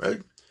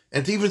 right?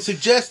 And to even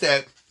suggest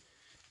that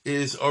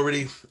is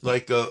already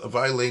like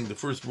violating the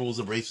first rules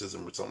of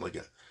racism or something like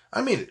that.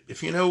 I mean,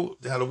 if you know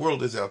how the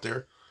world is out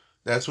there,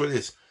 that's what it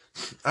is.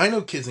 I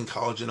know kids in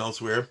college and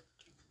elsewhere,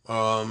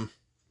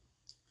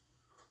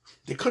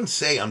 they couldn't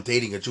say, I'm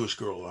dating a Jewish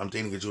girl, or I'm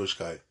dating a Jewish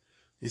guy.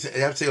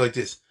 They have to say like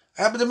this,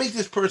 I happen to meet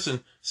this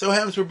person, so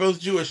happens we're both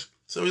Jewish,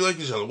 so we like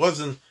each other. It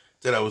wasn't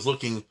that I was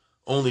looking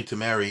only to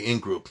marry in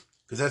group,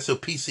 because that's so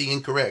PC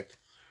incorrect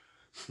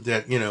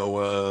that,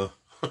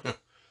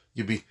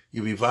 you'd be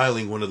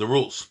violating one of the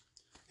rules.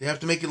 You have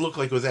to make it look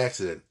like it was an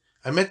accident.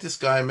 I met this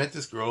guy, I met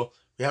this girl,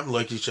 we happen to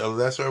like each other,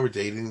 that's why we're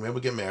dating, maybe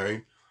we'll get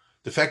married.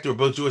 The fact that we're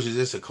both Jewish is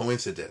just a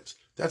coincidence.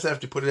 That's how I have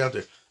to put it out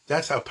there.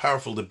 That's how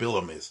powerful the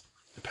Bilam is.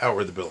 The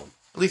power of the Bilam.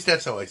 At least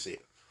that's how I see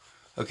it.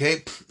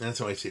 Okay? That's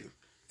how I see it.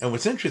 And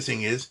what's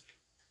interesting is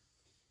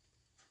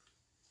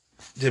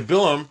the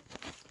Bilam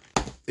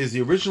is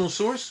the original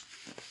source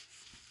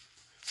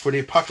for the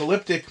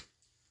apocalyptic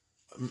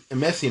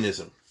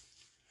messianism.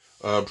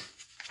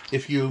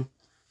 If you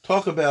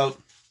talk about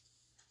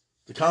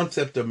the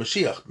concept of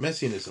Mashiach,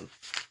 messianism,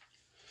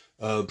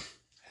 in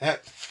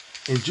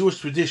Jewish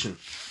tradition,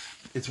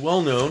 it's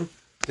well known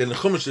that in the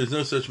Chumash there's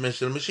no such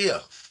mention of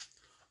Mashiach.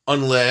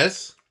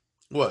 Unless,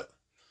 what?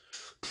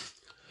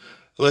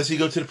 Unless you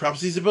go to the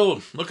prophecies of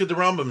Bilam. Look at the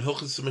Rambam,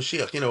 Hilchos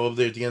Mashiach, over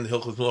there at the end of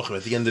Hilchos Melachim,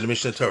 at the end of the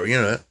Mishnah Torah,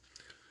 that.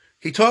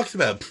 He talks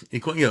about,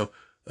 Darach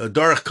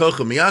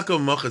Kocha Miyakov,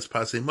 Mochas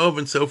Pasei Mov,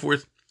 and so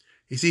forth.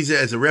 He sees it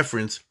as a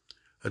reference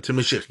to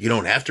Mashiach. You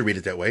don't have to read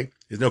it that way.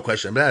 There's no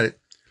question about it.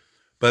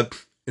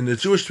 But in the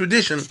Jewish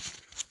tradition,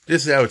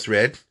 this is how it's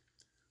read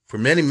for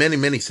many, many,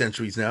 many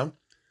centuries now.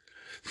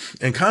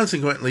 And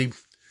consequently,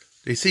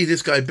 they see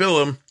this guy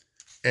Bilam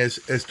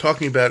as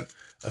talking about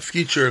a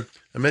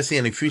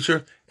messianic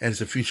future, and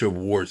it's a future of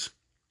wars.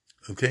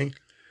 Okay?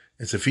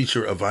 It's a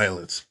future of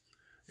violence.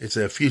 It's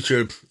a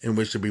future in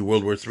which there'll be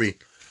World War III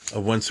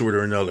of one sort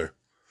or another.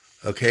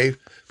 Okay?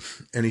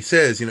 And he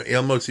says,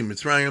 El Motzi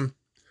Mitzrayim,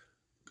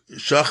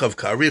 Shachav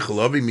Karich,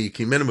 Lavi Mi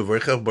Kimenim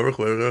Avarechach, Baruch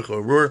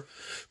Arur,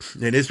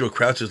 and Israel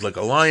crouches like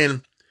a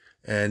lion,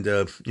 and,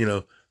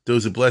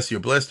 those who bless you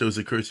are blessed, those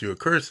who curse you are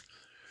cursed.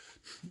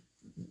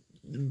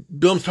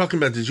 Bilam's talking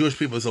about the Jewish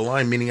people as a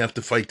lion, meaning they have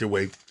to fight their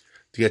way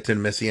to get to the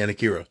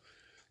Messianic era.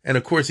 And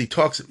of course, he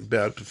talks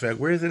about the fact,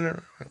 where is it?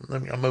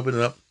 I'm opening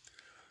it up.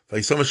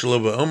 Vayisoma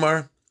Shalova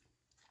Omar,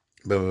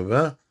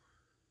 Eren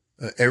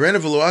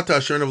Veloata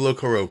Asher Velo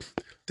Karo.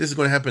 This is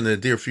going to happen in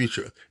the near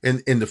future,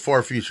 in the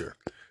far future,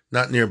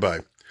 not nearby.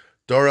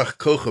 Darach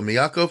Kocha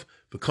Miyakov,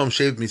 become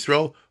Shev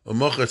Misrael,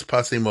 Omochas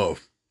Pasei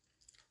Mov.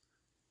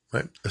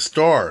 Right? A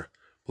star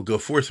will go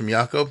forth from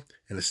Yaakov,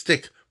 and a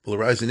stick will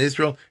arise in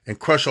Israel and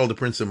crush all the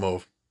princes of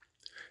Moab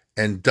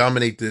and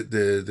dominate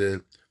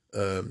the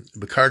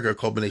Bekarga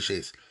called Bnei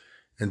Shes,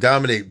 and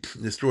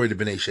destroy the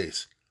Bnei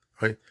Shes,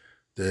 right?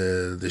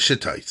 The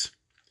Shittites.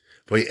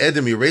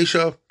 Edom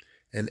Yeresha,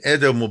 and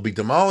Edom will be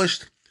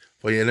demolished.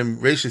 Edom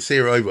Yeresha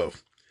Seir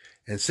Oivov,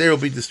 and Seir will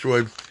be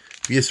destroyed.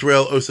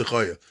 Yisrael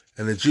Osechoya,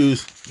 and the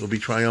Jews will be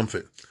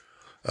triumphant.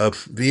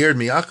 V'yerd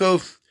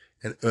Miyakov,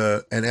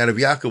 and out of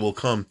Yaakov will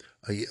come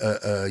a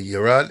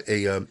Yerad,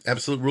 a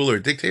absolute ruler,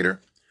 a dictator.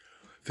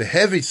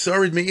 V'hevi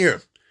Sarid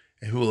Meir,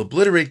 and who will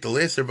obliterate the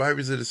last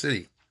survivors of the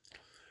city.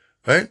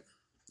 Right?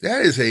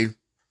 That is a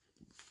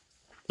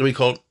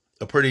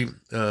pretty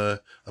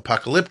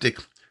apocalyptic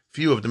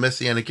view of the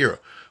Messianic era.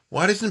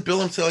 Why doesn't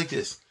Bilam say like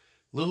this?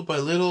 Little by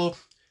little,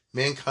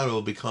 mankind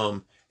will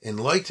become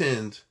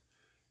enlightened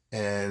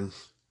and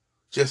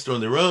just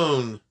on their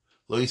own.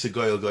 Lo yisa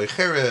goy goy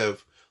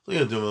cherev, lo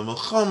yadum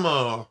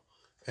melchama,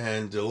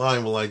 and the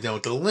lion will lie down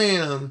with the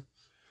lamb.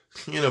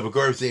 V'garv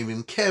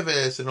zevim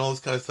keves, and all this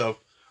kind of stuff.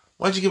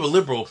 Why don't you give a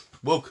liberal,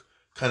 woke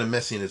kind of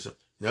messianism?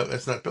 No,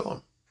 that's not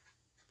Bilam.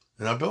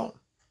 Not Bilam.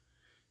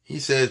 He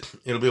said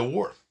it'll be a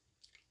war.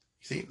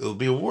 You see, it'll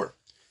be a war,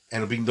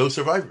 and it'll be no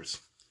survivors.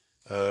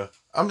 I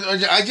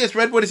just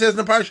read what it says in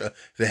the parsha.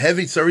 The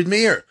heavy Sarid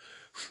Meir,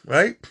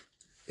 right?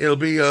 It'll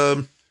be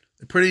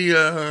pretty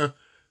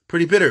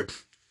bitter.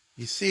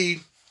 You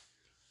see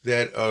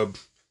that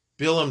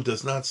Bilam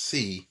does not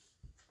see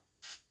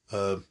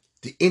the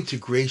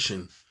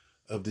integration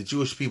of the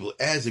Jewish people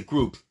as a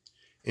group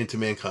into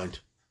mankind.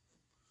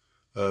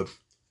 Either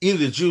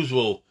the Jews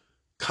will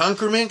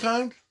conquer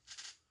mankind,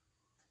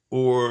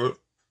 or,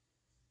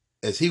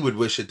 as he would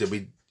wish it, to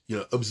be,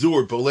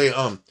 absorbed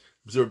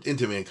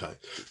into mankind.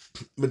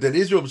 But that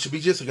Israel should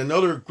be just like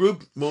another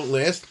group, won't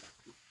last.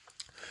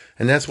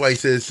 And that's why he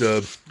says,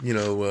 that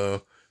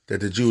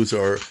the Jews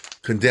are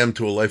condemned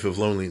to a life of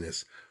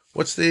loneliness.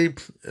 What's the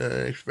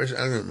expression?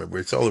 I don't remember.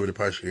 It's all over the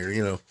parsha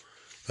here,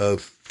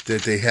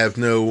 that they have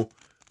no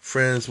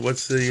friends.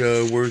 What's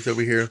the words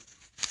over here?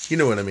 You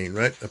know what I mean,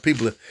 right?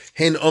 People,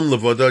 hen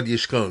levadad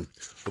yishkon,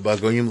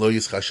 u'bagoyim lo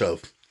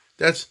yischashav.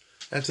 That's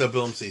how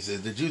Bilam says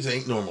it. The Jews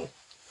ain't normal.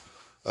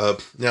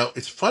 Now,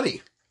 it's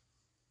funny.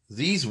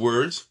 These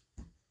words,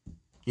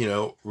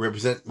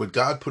 represent what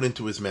God put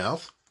into his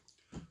mouth,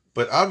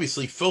 but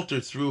obviously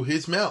filtered through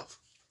his mouth.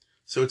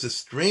 So it's a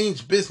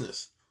strange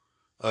business.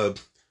 But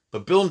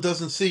Bilam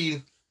doesn't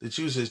see the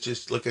Jews as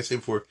just, like I said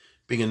before,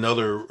 being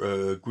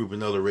another group,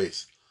 another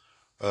race.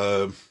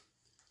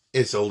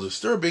 It's a little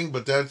disturbing,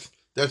 but that's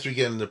what we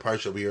get in the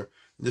parsha over here.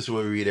 This is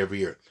what we read every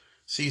year.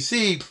 So you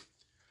see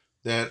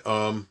that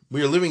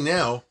we are living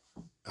now,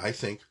 I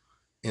think,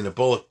 in a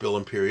Bullock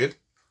Bilam period.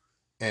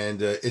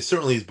 And it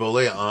certainly is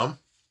Bolei Am.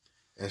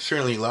 And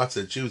certainly lots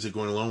of Jews are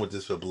going along with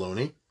this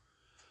baloney.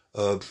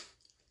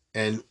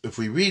 And if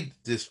we read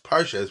this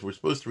parsha as we're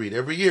supposed to read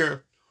every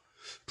year,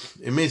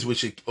 it means we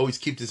should always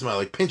keep this in mind,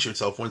 like pinch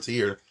yourself once a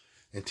year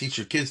and teach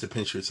your kids to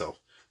pinch yourself.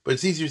 But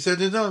it's easier said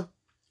than done.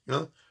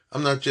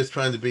 I'm not just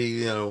trying to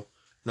be,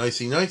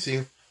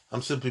 nicey.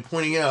 I'm simply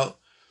pointing out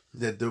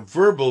that the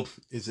verbal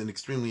is an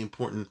extremely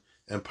important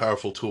and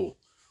powerful tool.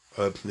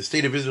 The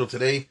state of Israel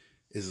today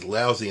is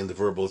lousy in the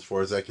verbal as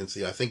far as I can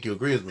see. I think you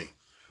agree with me.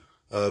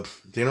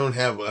 They don't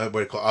have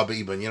what I call Abba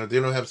Iban. They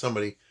don't have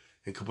somebody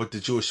who can put the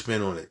Jewish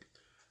spin on it.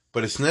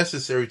 But it's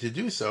necessary to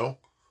do so.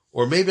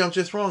 Or maybe I'm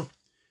just wrong.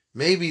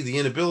 Maybe the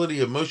inability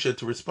of Moshe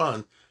to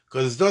respond.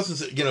 Because it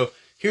doesn't,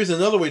 here's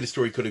another way the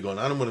story could have gone.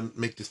 I don't want to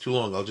make this too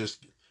long. I'll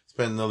just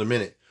spend another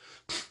minute.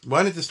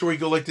 Why didn't the story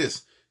go like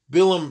this?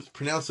 Bilam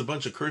pronounced a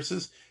bunch of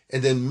curses,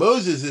 and then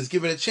Moses is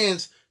given a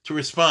chance to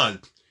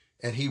respond.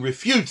 And he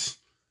refutes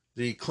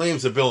the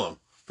claims of Bilam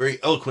very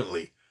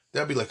eloquently.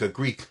 That'd be like a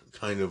Greek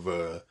kind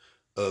of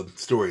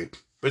story.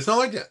 But it's not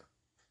like that.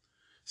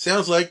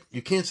 Sounds like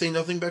you can't say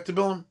nothing back to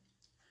Bilam.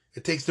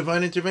 It takes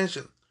divine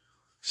intervention.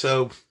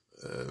 So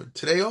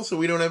today also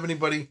we don't have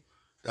anybody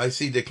I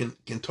see that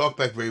can talk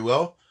back very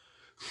well.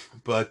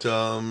 But,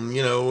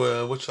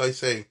 what shall I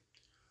say?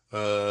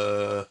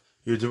 You're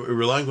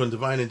relying on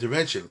divine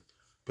intervention.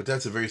 But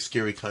that's a very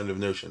scary kind of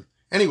notion.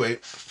 Anyway,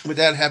 with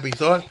that happy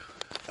thought,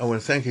 I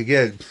want to thank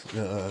again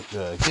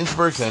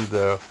Ginsburg, and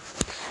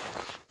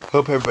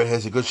hope everybody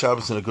has a good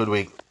Shabbos and a good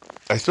week.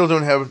 I still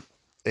don't have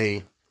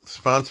a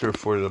sponsor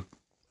for the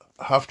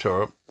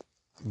Haftarah,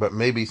 but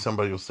maybe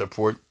somebody will step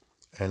forward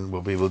and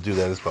we'll be able to do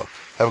that as well.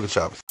 Have a good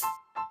Shabbos.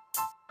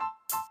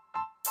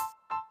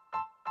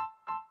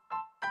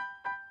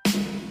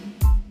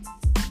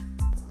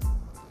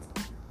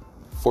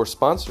 For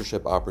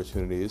sponsorship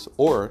opportunities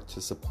or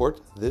to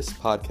support this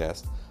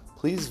podcast,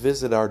 please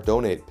visit our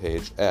donate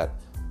page at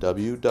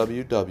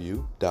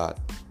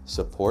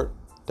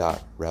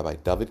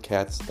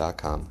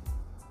www.support.rabbidavidkatz.com.